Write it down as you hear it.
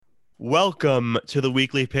Welcome to the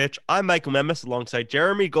weekly pitch. I'm Michael Memis alongside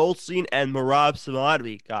Jeremy Goldstein and Mihrab Samad.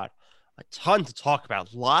 We got a ton to talk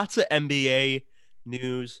about. Lots of NBA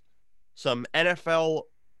news, some NFL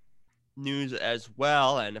news as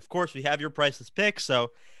well. And of course, we have your priceless picks. So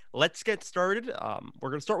let's get started. We're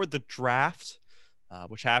going to start with the draft,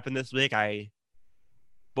 which happened this week.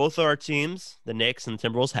 Both of our teams, the Knicks and the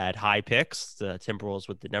Timberwolves, had high picks. The Timberwolves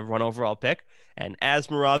with the number one overall pick. And as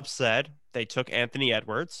Mihrab said, they took Anthony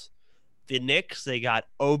Edwards. The Knicks, they got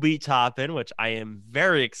Obi Toppin, which I am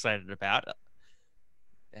very excited about.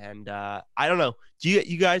 And I don't know. Do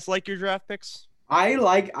you guys like your draft picks?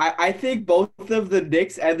 I think both of the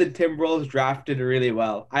Knicks and the Timberwolves drafted really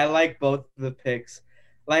well. I like both the picks.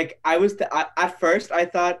 At first I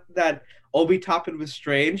thought that Obi Toppin was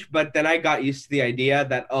strange, but then I got used to the idea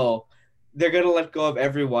that they're gonna let go of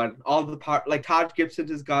everyone. All the part like Taj Gibson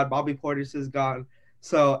is gone, Bobby Portis is gone.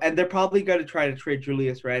 So and they're probably gonna try to trade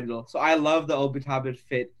Julius Randle. So I love the Obi Toppin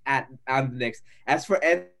fit on the Knicks. As for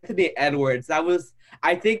Anthony Edwards,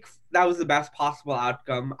 I think that was the best possible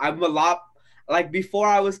outcome. I'm a lot like before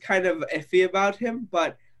I was kind of iffy about him,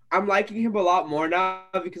 but I'm liking him a lot more now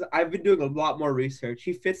because I've been doing a lot more research.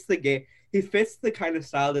 He fits the game. He fits the kind of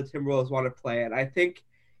style that Timberwolves want to play, and I think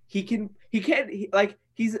he can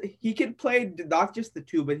play not just the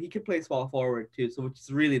two, but he can play small forward too. So which is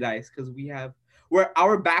really nice because where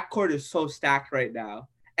our backcourt is so stacked right now.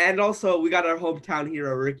 And also, we got our hometown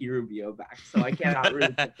hero Ricky Rubio back, so I cannot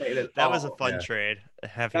really complain at That all. was a fun trade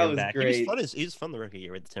having That him was back. great. He was fun the rookie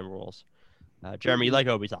year with the Timberwolves. Jeremy, you like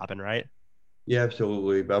Obi Toppin, right? Yeah,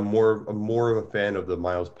 absolutely. But I'm more of a fan of the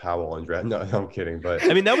Miles Powell undrafted. No, I'm kidding. But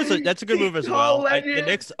I mean, that's a good move as well. The Legend.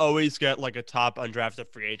 Knicks always get like a top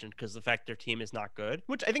undrafted free agent because the fact their team is not good,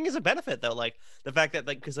 which I think is a benefit though. Like the fact that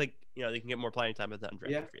because they can get more playing time with the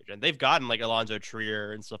undrafted free agent. They've gotten like Alonzo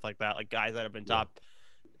Trier and stuff like that, like guys that have been top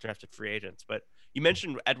drafted free agents. But you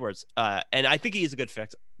mentioned Edwards, and I think he's a good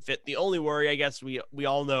fit. The only worry, I guess, we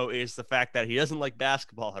all know is the fact that he doesn't like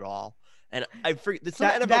basketball at all. And I forget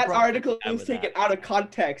that article was taken out of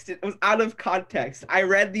context. It was out of context. I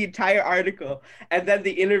read the entire article and then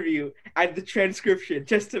the interview and the transcription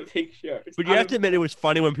just to make sure. But you have to admit it was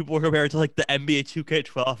funny when people were comparing to like the NBA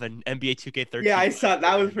 2K12 and NBA 2K13. Yeah, I saw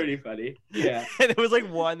that was pretty funny. Yeah. And it was like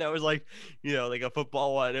one that was like, like a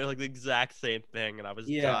football one. It was like the exact same thing, and I was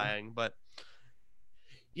dying. But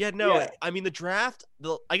I mean the draft.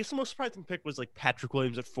 I guess the most surprising pick was like Patrick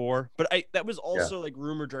Williams at 4, but that was also like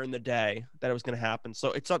rumored during the day that it was going to happen,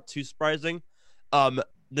 so it's not too surprising. The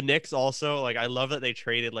Knicks also I love that they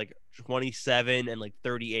traded like 27 and like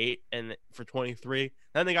 38 and for 23.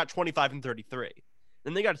 Then they got 25 and 33.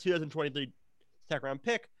 Then they got a 2023 second round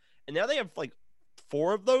pick, and now they have like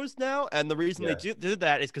 4 of those now. And the reason they did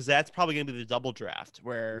that is because that's probably going to be the double draft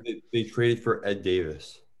where they traded for Ed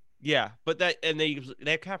Davis. Yeah, but they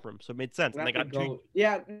have cap room, so it made sense. And they got you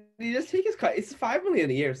just take his cut. It's $5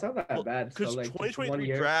 million a year. It's not that bad. Because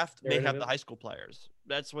 2023 draft may have the high school players.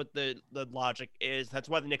 That's what the logic is. That's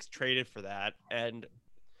why the Knicks traded for that, and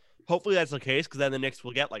hopefully that's the case because then the Knicks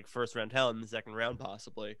will get like first round hell in the second round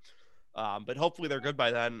possibly. But hopefully they're good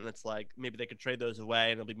by then, and it's like maybe they could trade those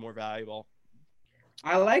away and it'll be more valuable.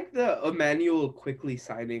 I like the Emmanuel quickly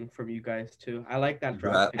signing from you guys too. I like that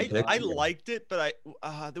draft. I liked it, but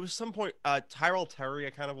there was some point Tyrell Terry I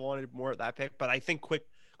kind of wanted more of that pick, but I think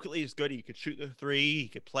quickly is good. He could shoot the 3. He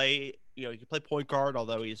could play, he could play point guard.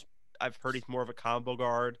 Although I've heard he's more of a combo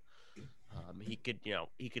guard. He could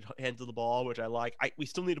handle the ball, which I like. We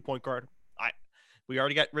still need a point guard. We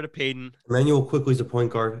already got rid of Payton. Emmanuel quickly's a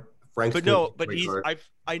point guard. I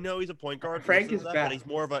know he's a point guard. Frank is bad. But he's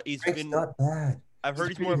more of a. Frank's not bad. I've heard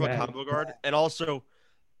he's more of a combo guard, and also,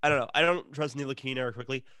 I don't know. I don't trust Ntilikina or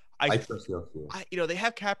quickly. I trust Ntilikina. They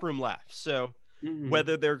have cap room left, so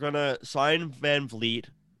whether they're gonna sign Van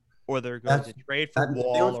Vliet or they're going to trade for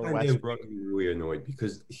Wall or Westbrook, I'm really annoyed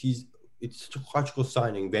because it's such a logical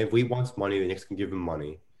signing. Van Vliet wants money. The Knicks can give him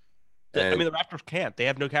money. I mean, the Raptors can't. They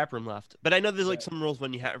have no cap room left. But I know there's like some rules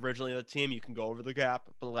when you have originally the team, you can go over the cap,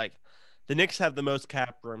 but like. The Knicks have the most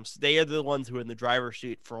cap rooms. They are the ones who are in the driver's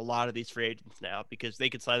seat for a lot of these free agents now because they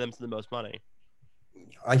could sign them to the most money.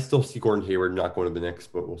 I still see Gordon Hayward not going to the Knicks,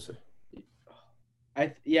 but we'll see.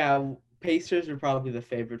 Pacers are probably the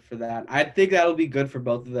favorite for that. I think that'll be good for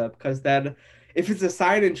both of them because then if it's a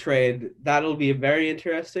sign and trade, that'll be very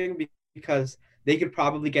interesting because they could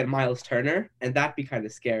probably get Miles Turner, and that'd be kind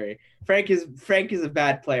of scary. Frank is a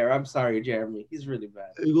bad player. I'm sorry, Jeremy. He's really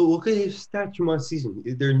bad. Look at his stats from last season.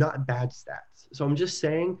 They're not bad stats. So I'm just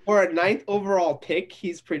saying. For a 9th overall pick,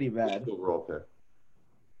 he's pretty bad. Overall pick.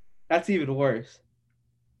 That's even worse.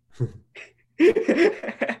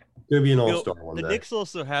 gonna be an You know, all-star one the day. Knicks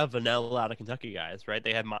also have vanilla out of Kentucky guys, right?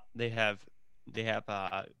 They have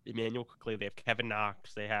Emmanuel Quickly, they have Kevin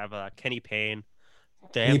Knox, they have Kenny Payne,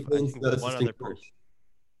 they Kenny have I Payne's think the one other assistant person. coach.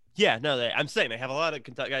 Yeah, no, I'm saying they have a lot of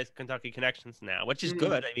Kentucky connections now, which is Mm.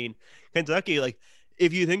 good. I mean, Kentucky, like,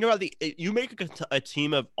 if you think about you make a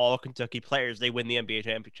team of all Kentucky players, they win the NBA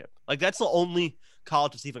championship. Like, that's the only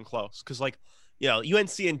college that's even close. Because, like,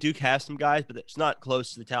 UNC and Duke have some guys, but it's not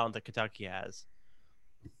close to the talent that Kentucky has.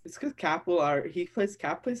 It's because Cap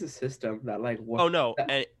plays a system that like Oh no,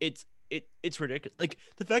 and it's ridiculous. Like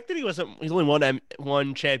the fact that he's only won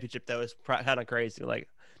one championship that was kind of crazy. Like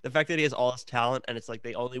the fact that he has all this talent and it's like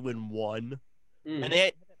they only win one, and they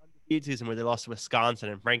had that undefeated season where they lost to Wisconsin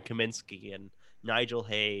and Frank Kaminsky and Nigel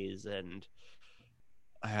Hayes and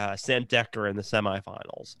Sam Decker in the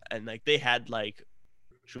semifinals, and like they had like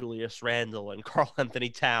Julius Randle and Karl Anthony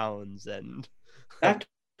Towns and that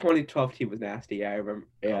 2012 team was nasty. Yeah, I remember.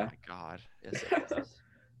 oh Yeah. my god. Yes, it was.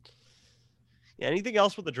 Yeah, anything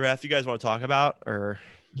else with the draft you guys want to talk about or?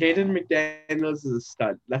 Jaden McDaniels is a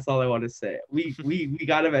stud. That's all I want to say. We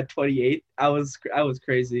got him at 28. I was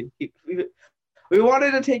crazy. We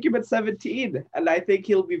wanted to take him at 17, and I think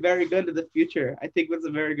he'll be very good in the future. I think it's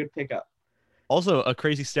a very good pickup. Also, a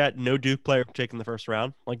crazy stat: no Duke player taken the first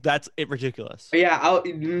round. Like that's it—ridiculous. Yeah,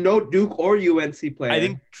 no Duke or UNC player. I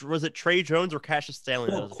think was it Trey Jones or Cassius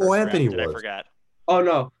Stanley? No, That was the Cole first Anthony drafted? I was. forgot. Oh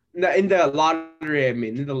no, in the lottery. I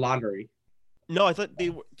mean, in the lottery. No, I thought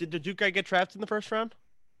did the Duke guy get drafted in the first round?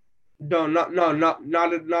 No, not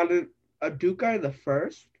a Duke guy in the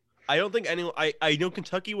first. I don't think anyone. I know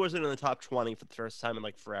Kentucky wasn't in the top 20 for the first time in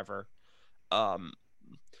like forever.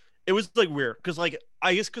 It was like weird because like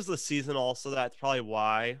I guess because of the season also that's probably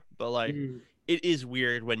why. But like it is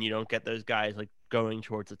weird when you don't get those guys like going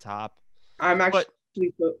towards the top. I'm actually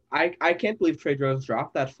I can't believe Trey Jones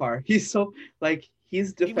dropped that far. He's so like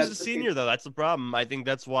he's He was a senior though. That's the problem. I think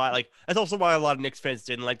that's why. Like that's also why a lot of Knicks fans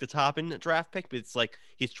didn't like the top in the draft pick. But it's like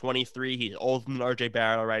he's 23. He's older than R.J.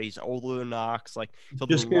 Barrett already. He's older than Knox. Like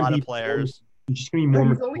he's a lot of players. He's just gonna be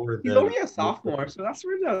more he's only a sophomore, so that's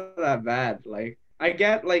really not that bad. Like I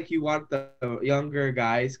get like you want the younger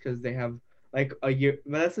guys because they have like a year,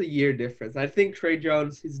 but that's a year difference. I think Trey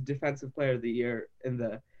Jones, he's defensive player of the year in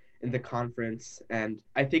the conference, and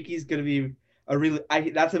I think he's gonna be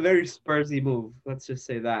that's a very Spursy move. Let's just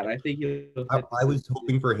say that. I think I was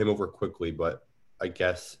hoping for him over Quickly, but I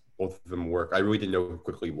guess both of them work. I really didn't know who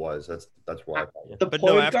Quickly was. That's why. But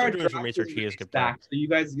no, after doing some research, he is good. So you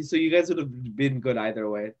guys would have been good either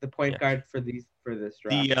way. The point guard for this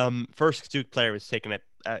draft. The first Duke player was taken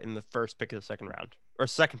in the first pick of the second round, or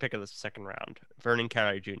second pick of the second round, Vernon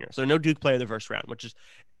Carey Jr. So no Duke player in the first round, which is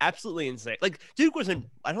absolutely insane. Like Duke wasn't.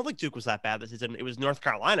 I don't think Duke was that bad this season. It was North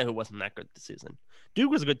Carolina who wasn't that good this season.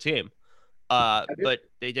 Duke was a good team, but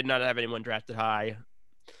they did not have anyone drafted high.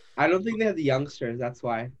 I don't think they had the youngsters. That's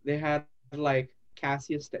why they had like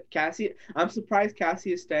Cassius. I'm surprised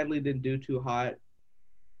Cassius Stanley didn't do too hot.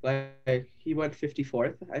 Like he went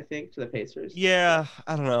 54th, I think, to the Pacers. Yeah,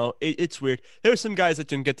 I don't know. It's weird. There were some guys that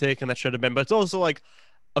didn't get taken that should have been, but it's also like,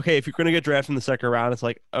 okay, if you're going to get drafted in the second round, it's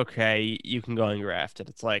like, okay, you can go and draft it.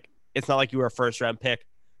 It's like it's not like you were a first round pick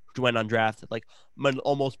who went undrafted. Like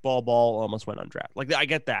almost ball almost went undrafted. Like I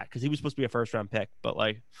get that because he was supposed to be a first round pick, but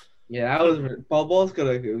like. Yeah, that was Ball's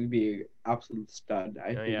gonna be absolute stud.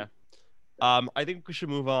 I think. Yeah. I think we should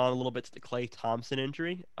move on a little bit to the Klay Thompson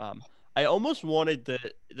injury. I almost wanted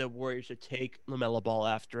the Warriors to take LaMelo Ball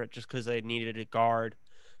after it just because they needed a guard,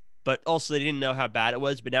 but also they didn't know how bad it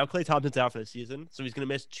was. But now Klay Thompson's out for the season, so he's gonna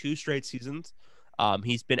miss 2 straight seasons.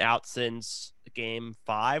 He's been out since Game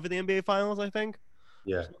 5 of the NBA Finals, I think.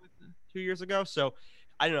 Yeah. 2 years ago. So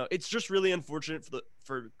I don't know. It's just really unfortunate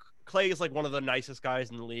for Klay is like one of the nicest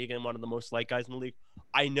guys in the league and one of the most liked guys in the league.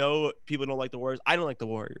 I know people don't like the Warriors. I don't like the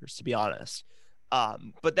Warriors, to be honest.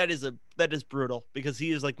 But that is brutal because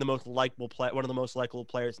he is like the most likable one of the most likable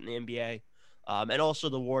players in the NBA. And also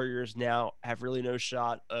the Warriors now have really no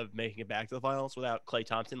shot of making it back to the finals without Klay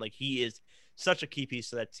Thompson. Like he is such a key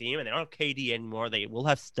piece to that team, and they don't have KD anymore. They will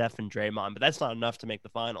have Steph and Draymond, but that's not enough to make the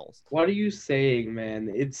finals. What are you saying,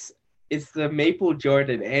 man? It's the Maple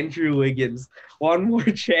Jordan, Andrew Wiggins. One more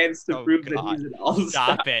chance to prove that he's an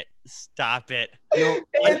all-star. Stop it. They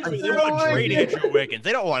want to trade Andrew Wiggins.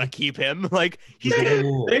 They don't want to keep him. Like they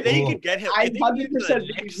could get him. If they can get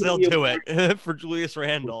the Knicks, they'll do it for Julius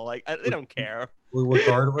Randle. Like they don't care.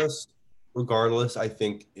 Regardless, I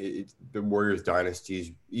think the Warriors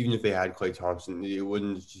dynasties, even if they had Klay Thompson, it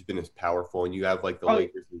wouldn't have just been as powerful. And you have like the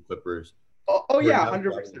Lakers and Clippers. Oh yeah,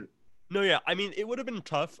 100%. No, yeah. I mean, it would have been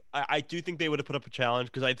tough. I do think they would have put up a challenge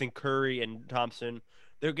because I think Curry and Thompson,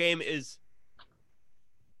 their game is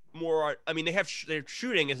more. I mean, their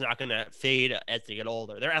shooting is not going to fade as they get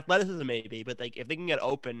older. Their athleticism maybe, but like if they can get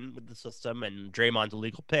open with the system and Draymond's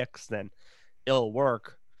illegal picks, then it'll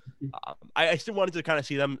work. I still wanted to kind of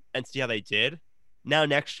see them and see how they did. Now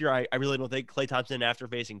next year, I really don't think Klay Thompson, after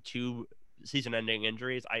facing 2 season-ending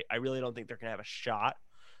injuries, I really don't think they're gonna have a shot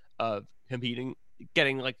of competing,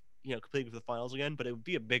 getting like competing for the finals again. But it would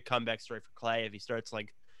be a big comeback story for Klay if he starts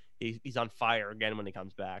like he's on fire again when he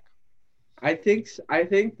comes back. I think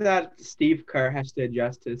that Steve Kerr has to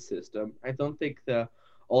adjust his system. I don't think the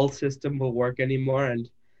old system will work anymore, and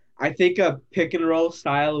I think a pick and roll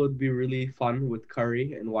style would be really fun with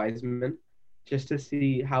Curry and Wiseman, just to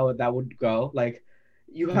see how that would go. Like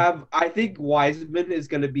I think Wiseman is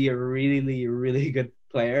going to be a really really good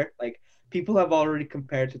player. Like people have already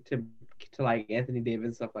compared to like Anthony Davis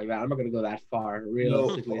and stuff like that. I'm not going to go that far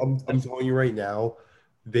realistically. I'm telling you right now,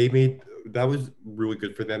 that was really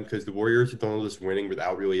good for them because the Warriors have done all this winning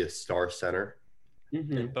without really a star center.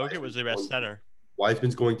 Mm-hmm. Bogut was their best center.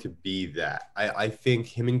 Wiseman's going to be that. I think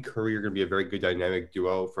him and Curry are going to be a very good dynamic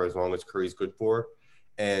duo for as long as Curry's good for,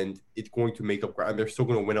 and it's going to make up ground. They're still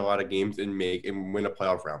going to win a lot of games and win a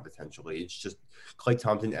playoff round potentially. It's just Klay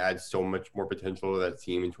Thompson adds so much more potential to that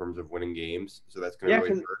team in terms of winning games, so that's going to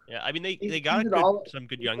really hurt. Yeah, I mean they got some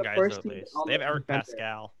good young guys at least. They have Eric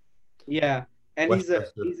Pascal. Yeah. And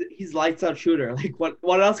he's lights out shooter. Like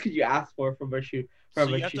what else could you ask for from a shoot? So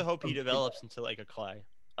you have to hope he develops into like a Klay,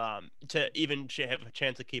 to even have a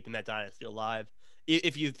chance of keeping that dynasty alive.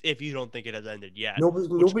 If you don't think it has ended yet, nobody's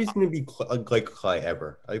going to be like Klay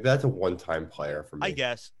ever. Like that's a one-time player for me. I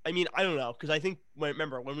guess. I mean, I don't know because I think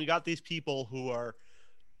remember when we got these people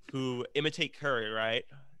who imitate Curry, right?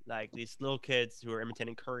 Like these little kids who are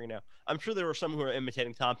imitating Curry now. I'm sure there were some who are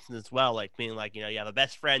imitating Thompson as well, like being like, you have a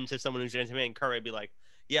best friend to someone who's imitating Curry, be like,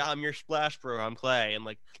 yeah, I'm your splash bro, I'm Klay. And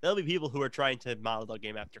like there'll be people who are trying to model the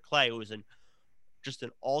game after Klay, who was just an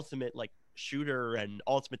ultimate like shooter and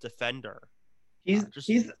ultimate defender. He's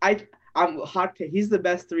hot take. He's the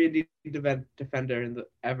best 3D defender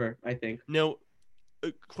ever, I think. No,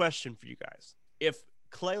 a question for you guys. If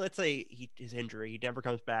Klay, let's say his injury, he never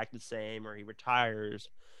comes back the same, or he retires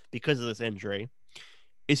because of this injury,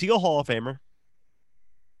 is he a Hall of Famer?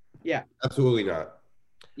 Yeah, absolutely not.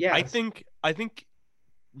 Yeah, I think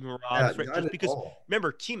Mihrab's right, just because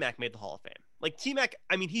remember T-Mac made the Hall of Fame. Like T-Mac,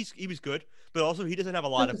 I mean he was good, but also he doesn't have a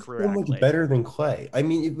lot of career. So much better than Klay. I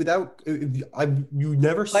mean, you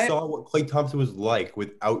never saw what Klay Thompson was like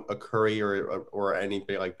without a Curry or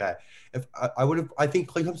anything like that. If I think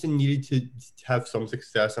Klay Thompson needed to have some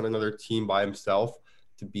success on another team by himself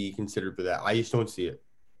to be considered for that. I just don't see it.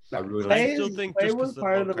 I still think just because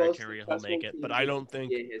of the criteria he'll make it, but I don't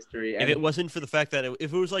think if it wasn't for the fact that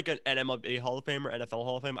if it was like an MLB Hall of Fame or NFL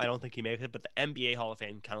Hall of Fame, I don't think he makes it. But the NBA Hall of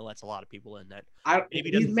Fame kind of lets a lot of people in that.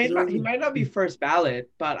 He might not be first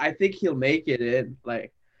ballot, but I think he'll make it in.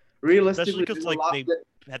 Like realistically, there's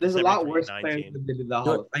a lot worse players than in the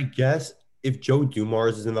Hall of Fame. I guess if Joe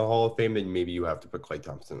Dumars is in the Hall of Fame, then maybe you have to put Klay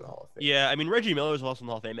Thompson in the Hall of Fame. Yeah, I mean Reggie Miller is also in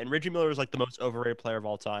the Hall of Fame, and Reggie Miller is like the most overrated player of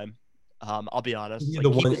all time. I'll be honest.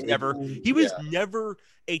 He was never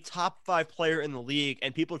a top 5 player in the league,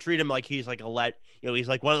 and people treat him like he's like he's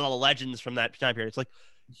like one of the legends from that time period. It's like,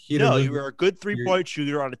 no, you were a good 3-point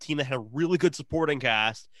shooter on a team that had a really good supporting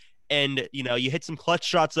cast, and you hit some clutch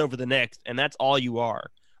shots over the Knicks, and that's all you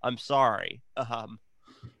are. I'm sorry.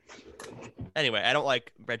 Anyway, I don't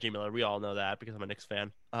like Reggie Miller. We all know that because I'm a Knicks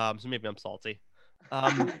fan. So maybe I'm salty.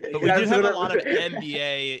 But we did have a lot of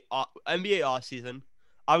NBA offseason.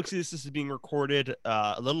 Obviously, this is being recorded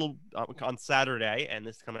a little on Saturday, and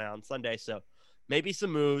this is coming out on Sunday. So maybe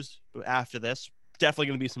some moves after this. Definitely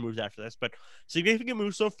going to be some moves after this. But significant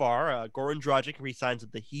moves so far. Goran Dragic re-signs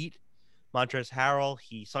with the Heat. Montrezl Harrell,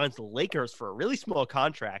 he signs the Lakers for a really small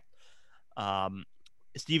contract.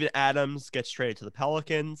 Steven Adams gets traded to the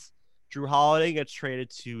Pelicans. Drew Holiday gets traded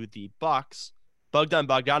to the Bucks. Bogdan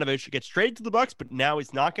Bogdanović gets traded to the Bucks, but now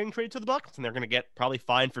he's not getting traded to the Bucks, and they're going to get probably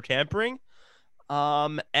fined for tampering.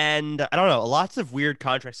 And I don't know, lots of weird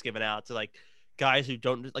contracts given out to like guys who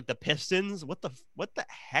don't like the Pistons. What the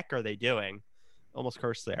heck are they doing? Almost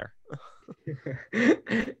cursed there. I'm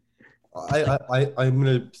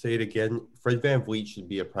gonna say it again. Fred VanVleet should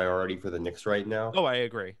be a priority for the Knicks right now. Oh, I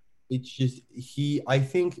agree. It's just I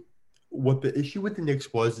think what the issue with the Knicks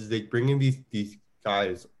is they bring in these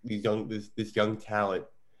guys, this young talent,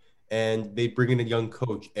 and they bring in a young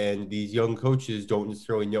coach, and these young coaches don't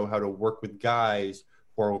necessarily know how to work with guys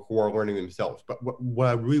who are learning themselves. But what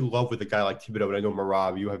I really love with a guy like Thibodeau, and I know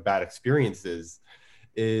Mihrab, you have bad experiences,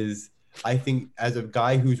 is I think as a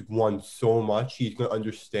guy who's won so much, he's going to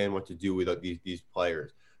understand what to do with these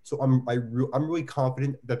players. So I'm really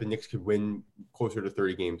confident that the Knicks could win closer to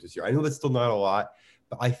 30 games this year. I know that's still not a lot,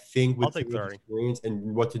 but I think I'll with take his 30. experience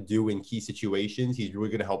and what to do in key situations, he's really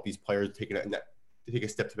going to help these players take a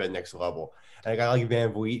step to that next level. And a guy like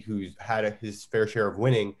Van Vliet, who's had his fair share of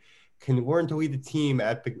winning, can learn to lead the team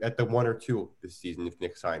at the 1 or 2 this season if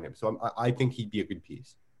Knicks sign him. So I think he'd be a good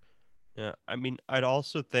piece. Yeah, I mean, I'd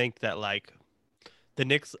also think that like the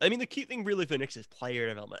Knicks. I mean, the key thing really for the Knicks is player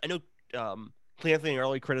development. I know Clancy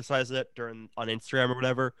early criticized it on Instagram or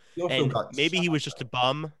whatever, He also and got maybe he was just a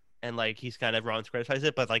bum and like he's kind of wrong to criticize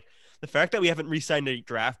it. But like the fact that we haven't re-signed a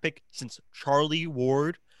draft pick since Charlie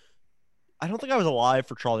Ward. I don't think I was alive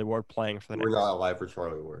for Charlie Ward playing for the We're Knicks. not alive for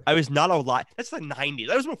Charlie Ward. I was not alive. That's the 90s.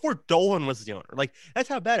 That was before Dolan was the owner. Like, that's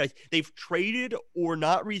how bad it is. They've traded or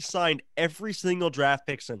not re-signed every single draft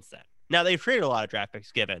pick since then. Now, they've traded a lot of draft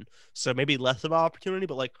picks given, so maybe less of an opportunity,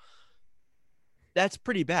 but, like, that's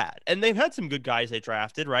pretty bad. And they've had some good guys they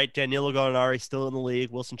drafted, right? Danilo Gallinari still in the league.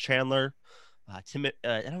 Wilson Chandler. I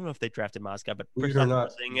don't know if they drafted Moscow, but Believe it or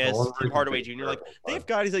not, Tim Hardaway Jr. Like, they have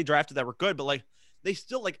guys they drafted that were good, but, like, they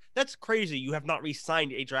still like that's crazy. You have not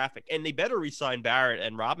re-signed a draft pick, and they better re-sign Barrett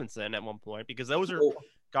and Robinson at one point because those are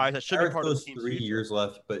guys that should be part of the team's 3 future. years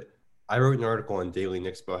left, but I wrote an article on Daily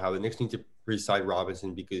Knicks about how the Knicks need to re-sign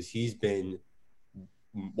Robinson because he's been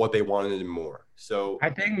what they wanted and more. So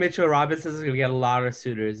I think Mitchell Robinson is going to get a lot of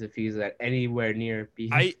suitors if he's at anywhere near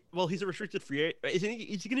B. Well, he's a restricted free agent.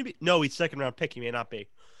 Is he going to be? No, he's second round pick. He may not be,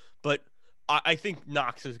 but I think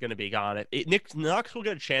Knox is going to be gone. Knox will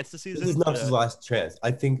get a chance this season. This is Knox's last chance.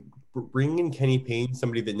 I think bringing in Kenny Payne,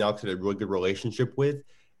 somebody that Knox had a really good relationship with,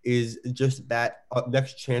 is just that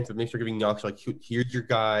next chance of Knicks are giving Knox like, here's your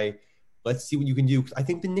guy. Let's see what you can do. I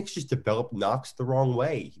think the Knicks just developed Knox the wrong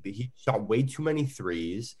way. He shot way too many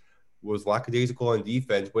threes, was lackadaisical on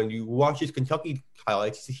defense. When you watch his Kentucky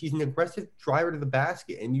highlights, he's an aggressive driver to the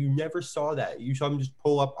basket, and you never saw that. You saw him just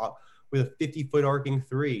pull up with a 50-foot arcing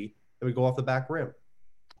three that would go off the back rim.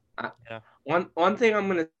 Yeah. One thing I'm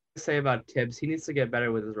gonna say about Tibbs, he needs to get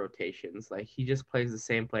better with his rotations. Like he just plays the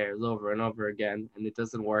same players over and over again, and it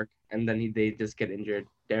doesn't work. And then they just get injured.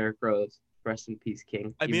 Derrick Rose, rest in peace,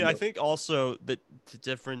 King. I mean, I think also the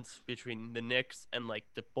difference between the Knicks and like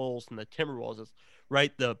the Bulls and the Timberwolves is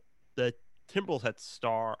right. The Timberwolves had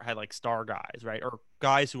star guys, right, or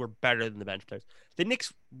guys who were better than the bench players. The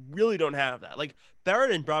Knicks really don't have that. Like Barrett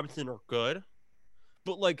and Robinson are good,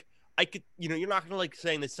 but like. I could, you're not gonna like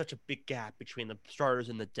saying there's such a big gap between the starters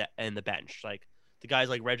and the bench. Like the guys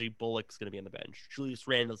like Reggie Bullock's gonna be on the bench, Julius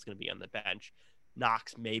Randle's gonna be on the bench,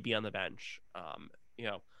 Knox may be on the bench.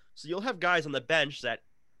 So you'll have guys on the bench that,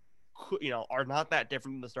 are not that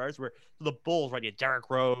different from the stars. Where the Bulls, right? You had Derrick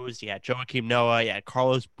Rose, you had Joakim Noah, you had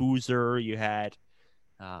Carlos Boozer, you had,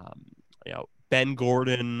 Ben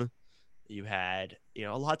Gordon, you had,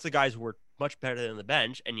 lots of guys who were much better than the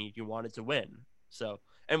bench, and you wanted to win. So.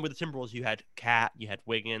 And with the Timberwolves, you had Cat, you had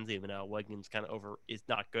Wiggins, even though Wiggins kind of is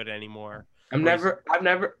not good anymore. I'm never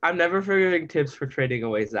forgiving Tibbs for trading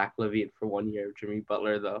away Zach LaVine for 1 year of Jimmy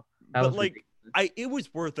Butler though. It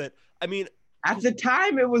was worth it. I mean, at the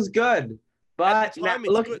time it was good, but now,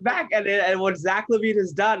 looking back at it and what Zach LaVine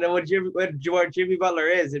has done and what Jimmy Butler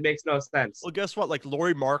is, it makes no sense. Well, guess what? Like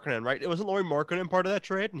Lauri Markkanen, right? It wasn't Lauri Markkanen part of that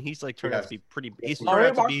trade, and he's like turned out to be pretty. Lauri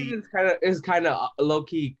Markkanen is kind of low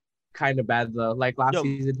key. Kind of bad though. Like last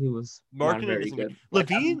season, he was not very good.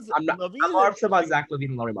 LaVine's. I'm more upset about Zach LaVine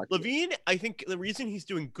and Lauri Markkanen. LaVine, I think the reason he's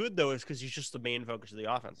doing good though is because he's just the main focus of the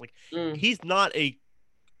offense. Like he's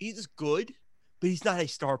good, but he's not a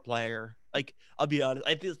star player. Like I'll be honest,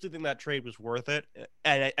 I still think that trade was worth it,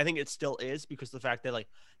 and I think it still is because of the fact that like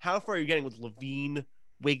how far are you getting with LaVine,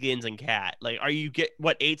 Wiggins, and Cat? Like, are you get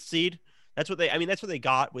what 8th seed? That's what they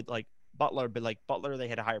got with like Butler, but like Butler, they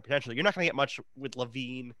had a higher potential. You're not going to get much with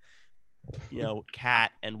LaVine.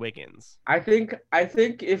 Cat and Wiggins. I think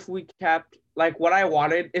if we kept like what I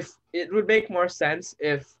wanted, if it would make more sense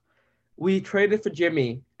if we traded for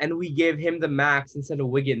Jimmy and we gave him the max instead of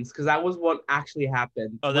Wiggins, because that was what actually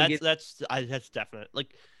happened. Oh, that's definite.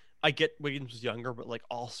 Like, I get Wiggins was younger, but like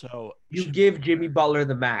also you give Jimmy Butler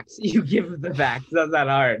the max. You give him the max. It's not that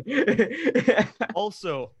hard.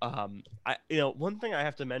 Also, one thing I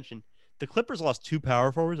have to mention: the Clippers lost 2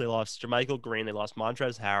 power forwards. They lost JaMychal Green. They lost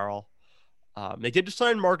Montrezl Harrell. They did just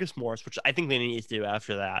sign Marcus Morris, which I think they need to do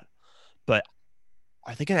after that. But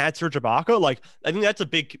are they going to add Serge Ibaka? Like, I think that's a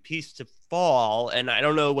big piece to fall. And I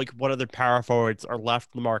don't know, like, what other power forwards are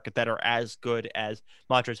left in the market that are as good as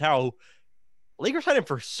Montrezl Harrell. Lakers signed him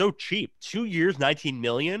for so cheap. 2 years, $19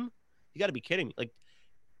 million. You got to be kidding me. Like,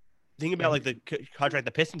 think about like the contract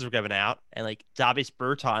the Pistons were giving out, and like Davis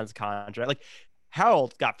Bertans contract. Like,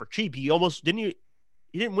 Harrell got for cheap. He almost didn't.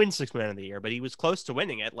 He didn't win Sixth Man of the Year, but he was close to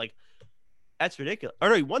winning it. Like, that's ridiculous. Or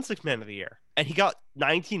no, he won Sixth Man of the Year, and he got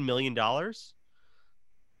 $19 million.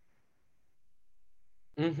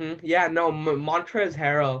 Yeah, no, Montrezl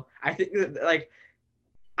Harrell. I think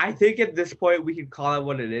I think at this point we can call it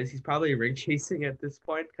what it is. He's probably ring chasing at this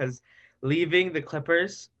point because leaving the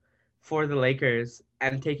Clippers for the Lakers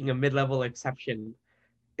and taking a mid-level exception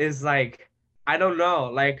is like, I don't know.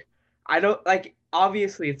 Like, I don't like.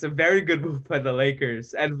 Obviously, it's a very good move for the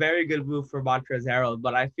Lakers and very good move for Montrezl Harrell.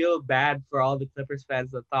 But I feel bad for all the Clippers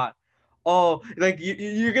fans that thought, oh, like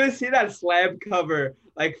you're gonna see that slam cover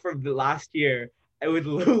like from the last year with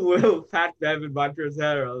Will, Pat Bev, and Montrezl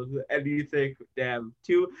Harrell, and you think, damn,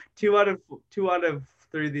 two out of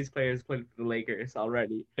three of these players played for the Lakers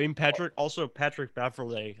already. I mean, Patrick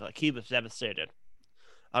Beverley, like he was devastated.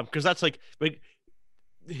 Because that's like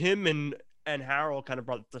him and Harrell kind of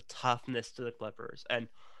brought the toughness to the Clippers. And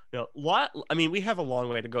I mean, we have a long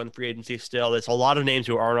way to go in free agency still. There's a lot of names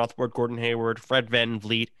who aren't off the board. Gordon Hayward, Fred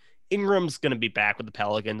VanVleet. Ingram's going to be back with the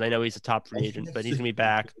Pelicans. I know he's a top free agent, but he's going to be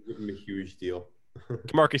back. Give him a huge deal.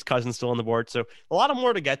 Marcus Cousins still on the board. So a lot of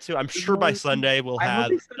more to get to. I'm sure by Sunday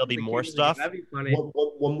there'll be more stuff. That'd be funny.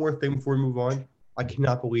 One more thing before we move on. I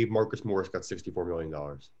cannot believe Marcus Morris got $64 million.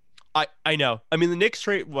 I know. I mean, the Knicks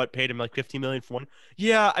trade paid him like $15 million for one.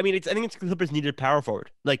 Yeah, I mean, I think it's the Clippers needed power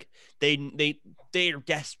forward. Like they are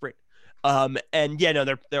desperate. And yeah, no,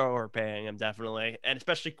 they're overpaying him definitely, and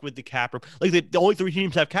especially with the cap room. Like the only three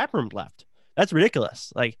teams have cap room left. That's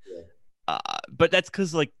ridiculous. Like, but that's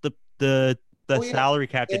because like the salary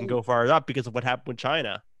cap didn't go far up because of what happened with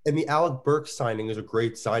China. And the Alec Burks signing is a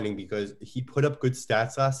great signing because he put up good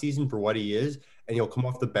stats last season for what he is, and he'll come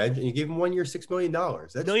off the bench, and you gave him 1 year, $6 million.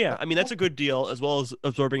 I mean, that's a good deal, as well as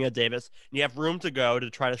absorbing Ed Davis. And you have room to go to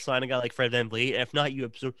try to sign a guy like Fred VanVleet. And if not, you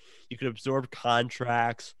could absorb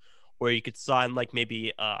contracts, or you could sign like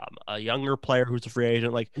maybe a younger player who's a free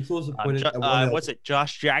agent, like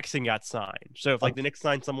Josh Jackson got signed. So if like the Knicks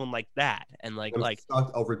signed someone like that, and like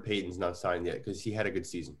Alfred Payton's not signed yet because he had a good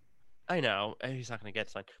season. I know he's not going to get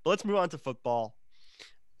signed, but let's move on to football.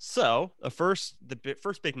 So the first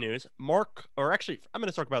big news, I'm going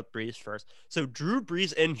to talk about Brees first. So Drew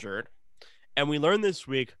Brees injured, and we learned this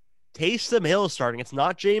week Taysom Hill is starting. It's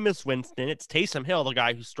not Jameis Winston. It's Taysom Hill, the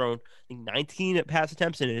guy who's thrown 19 pass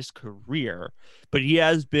attempts in his career, but he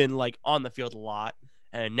has been like on the field a lot,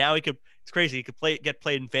 and now it's crazy. He could get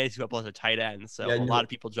played in fantasy football as a tight end. So a lot of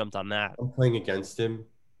people jumped on that. I'm playing against him.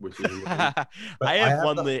 Which is I have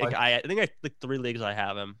one league. I think like 3 leagues I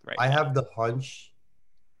have him right now. I have the hunch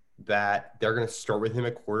that they're going to start with him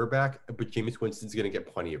at quarterback, but Jameis Winston's going to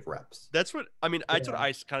get plenty of reps. That's what I mean. That's what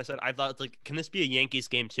I kind of said. I thought, like, can this be a Yankees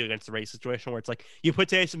game too against the Rays situation where it's like you put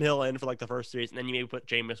Taysom Hill in for like the first 3, and then you maybe put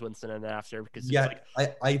Jameis Winston in after? Because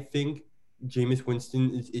I think Jameis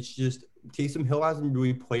Winston it's just Taysom Hill hasn't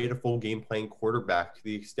really played a full game playing quarterback to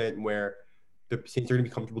the extent where the Saints are going to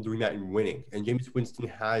be comfortable doing that and winning. And Jameis Winston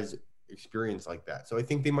has experience like that. So I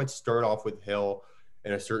think they might start off with Hill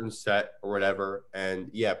in a certain set or whatever. And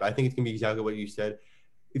yeah, but I think it's going to be exactly what you said.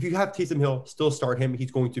 If you have Taysom Hill, still start him.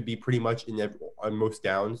 He's going to be pretty much on most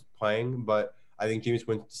downs playing. But I think Jameis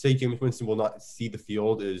Winston will not see the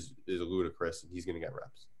field is ludicrous, and he's going to get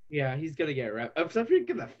reps. Yeah, he's going to get reps. Especially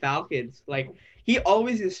the Falcons. Like, he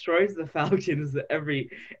always destroys the Falcons every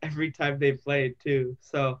time they play too.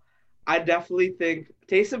 So I definitely think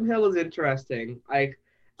Taysom Hill is interesting. Like,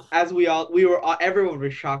 everyone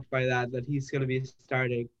was shocked by that he's going to be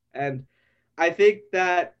starting. And I think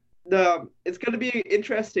that it's going to be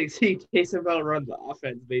interesting seeing Taysom Hill run the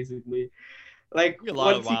offense, basically. Like, it's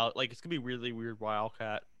going to be really weird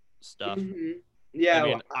Wildcat stuff. Mm-hmm. Yeah. I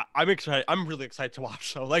mean, I'm excited. I'm really excited to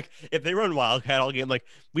watch. So, like, if they run Wildcat all game, like,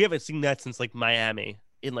 we haven't seen that since, like, Miami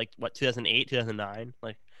in, like, 2008, 2009?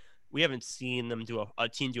 Like, we haven't seen them do a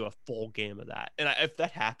team do a full game of that. And if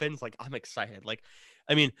that happens, like, I'm excited. Like,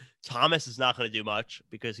 I mean, Thomas is not going to do much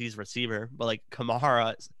because he's receiver, but like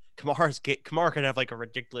Kamara can have like a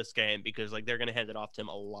ridiculous game because like they're going to hand it off to him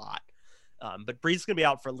a lot. But Brees is going to be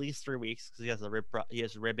out for at least 3 weeks because he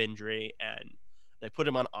has a rib injury, and they put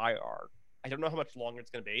him on IR. I don't know how much longer it's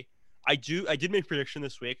going to be. I did make a prediction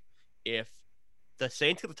this week. If the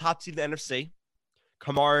Saints get the top seed in the NFC,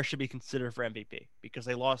 Kamara should be considered for MVP because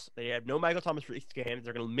they had no Michael Thomas for 8 games.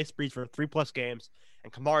 They're going to miss Brees for 3+ games,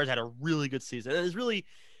 and Kamara's had a really good season. And it's really,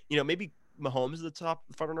 maybe Mahomes is the top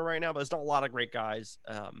front runner right now, but there's not a lot of great guys.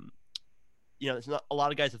 There's not a lot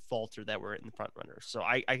of guys that faltered that were in the front runners. So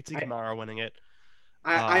I can see Kamara winning it.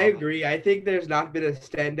 I agree. I think there's not been a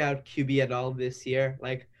standout QB at all this year.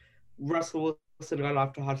 Like, Russell Wilson got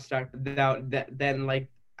off to a hot start, but then like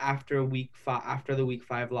after the week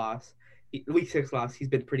 5 loss, Week 6 loss, he's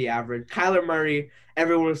been pretty average. Kyler Murray,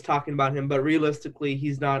 everyone was talking about him, but realistically,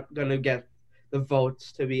 he's not going to get the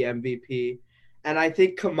votes to be MVP. And I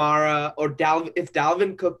think Kamara or if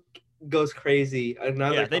Dalvin Cook goes crazy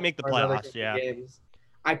They make the another playoffs. couple Yeah. games,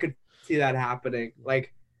 I could see that happening.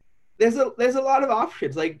 Like, there's a lot of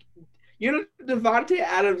options. Like, Devontae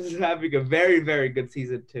Adams is having a very, very good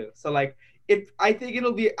season too. So like, I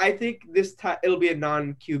think this time it'll be a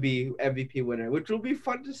non-QB MVP winner, which will be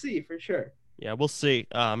fun to see for sure. Yeah, we'll see.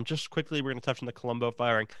 Just quickly, we're going to touch on the Colombo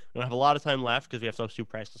firing. We don't have a lot of time left because we have those 2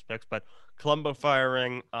 priceless picks, but Colombo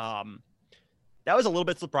firing, that was a little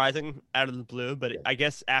bit surprising out of the blue, but I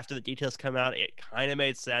guess after the details come out, it kind of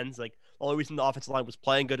made sense. Like, the only reason the offensive line was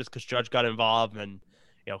playing good is because Judge got involved, and,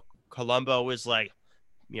 Colombo was like,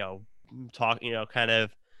 kind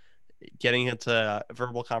of getting into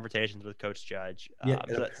verbal confrontations with Coach Judge. And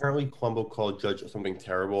apparently Colombo called Judge something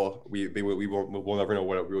terrible. We'll never know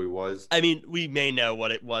what it really was. I mean, we may know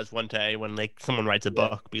what it was one day when someone writes a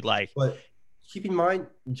book, be like. But keep in mind,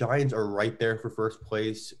 Giants are right there for first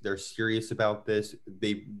place. They're serious about this.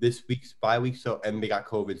 This week's bye week, and they got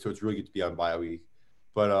COVID, so it's really good to be on bye week.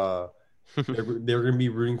 But they're going to be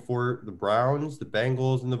rooting for the Browns, the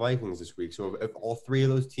Bengals, and the Vikings this week. So if all 3 of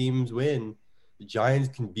those teams win, the Giants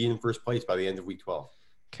can be in first place by the end of week 12.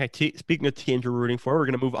 Okay, speaking of teams we're rooting for, we're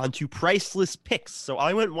going to move on to priceless picks. So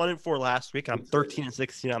I went 1-4 last week. I'm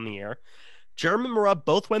 13-16 on the year. Jeremy and Mihrab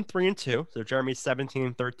both went 3-2. So Jeremy's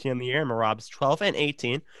 17-13 on the year, and Mihrab's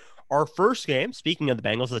 12-18. Our first game, speaking of the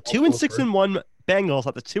Bengals, the 2-6-1 Bengals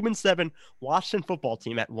at the 2-7 Washington football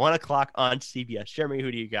team at 1:00 on CBS. Jeremy, who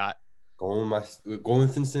do you got? Going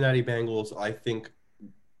with Cincinnati Bengals. I think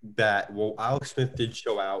that Alex Smith did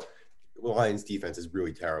show out. The Lions' defense is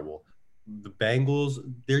really terrible. The Bengals,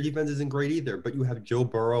 their defense isn't great either, but you have Joe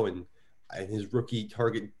Burrow and his rookie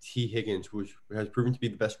target T. Higgins, which has proven to be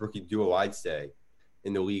the best rookie duo, I'd say,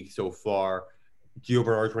 in the league so far. Gio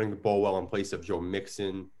Bernard's running the ball well in place of Joe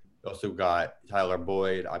Mixon. Also got Tyler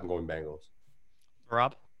Boyd. I'm going Bengals.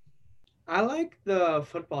 Rob? I like the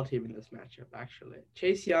football team in this matchup, actually.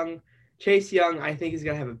 Chase Young, I think he's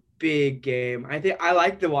going to have a big game. I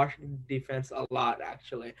like the Washington defense a lot,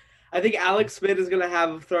 actually. I think Alex Smith is going to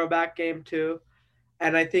have a throwback game, too.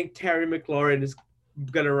 And I think Terry McLaurin is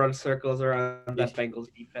going to run circles around that Bengals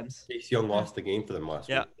defense. Chase Young lost the game for them last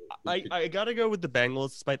week. I got to go with the Bengals,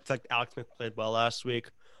 despite the fact Alex Smith played well last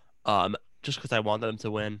week. Just because I want them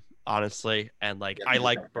to win, honestly. And, I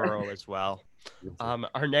like Burrow as well.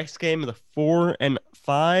 Our next game, the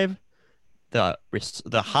 4-5,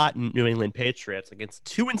 the hot New England Patriots against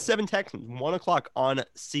 2-7 Texans, 1:00 on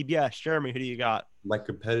CBS. Jeremy, who do you got? My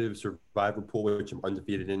competitive survivor pool, which I'm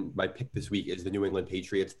undefeated in, my pick this week is the New England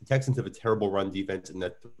Patriots. The Texans have a terrible run defense, and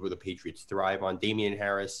that's where the Patriots thrive on. Damian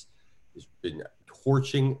Harris has been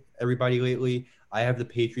torching everybody lately. I have the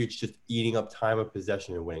Patriots just eating up time of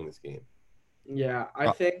possession and winning this game. Yeah,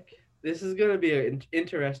 I think this is going to be an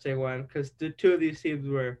interesting one because the 2 of these teams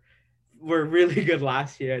were really good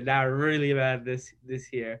last year. Now really bad this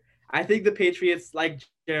year. I think the Patriots, like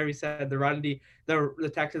Jeremy said,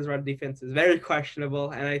 the Texans' run defense is very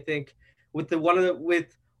questionable, and I think with one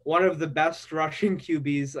of the best rushing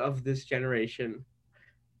QBs of this generation,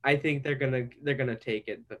 I think they're gonna take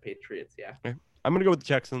it. The Patriots, yeah. Okay. I'm gonna go with the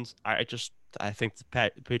Texans. I think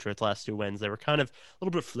the Patriots' last 2 wins, they were kind of a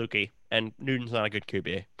little bit fluky, and Newton's not a good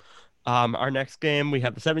QB. Our next game, we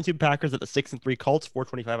have the 7-2 Packers at the 6-3 Colts,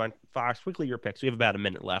 4:25 on Fox. Quickly, your picks. We have about a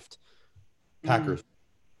minute left. Packers.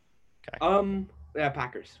 Okay. Yeah,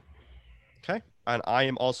 Packers. Okay, and I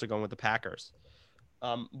am also going with the Packers.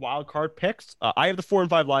 Wild card picks. I have the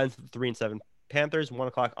 4-5 Lions, the 3-7 Panthers,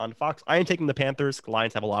 1:00 on Fox. I am taking the Panthers. The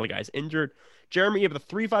Lions have a lot of guys injured. Jeremy, you have the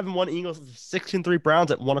 3-5-1 Eagles, the 6-3 Browns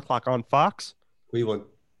at 1:00 on Fox. Cleveland.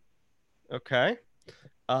 Okay.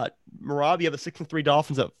 Mihrab, you have the 6-3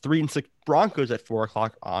 Dolphins at 3-6 Broncos at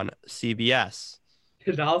 4:00 on CBS.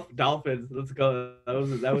 Dolphins, let's go.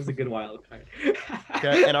 That was a good wild card.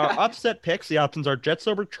 Okay, and our upset picks, the options are Jets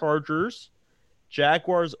over Chargers,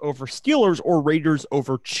 Jaguars over Steelers, or Raiders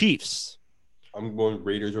over Chiefs. I'm going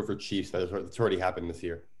Raiders over Chiefs. That's already happened this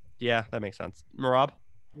year. Yeah, that makes sense. Mihrab?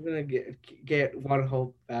 I'm gonna get one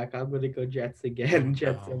hope back. I'm gonna go Jets again.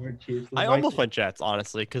 Jets over Chiefs. I almost went Jets,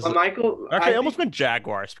 honestly, because I almost went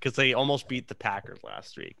Jaguars because they almost beat the Packers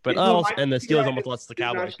last week, but and the Steelers almost lost to the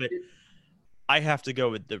Cowboys. But I have to go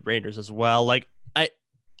with the Raiders as well.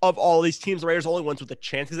 Of all these teams, the Raiders are the only ones with a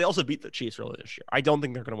chance because they also beat the Chiefs earlier this year. I don't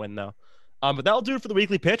think they're going to win though. But that'll do it for the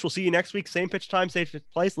weekly pitch. We'll see you next week. Same pitch time, same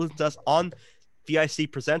place. Listen to us on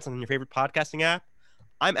VIC Presents on your favorite podcasting app.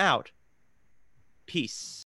 I'm out. Peace.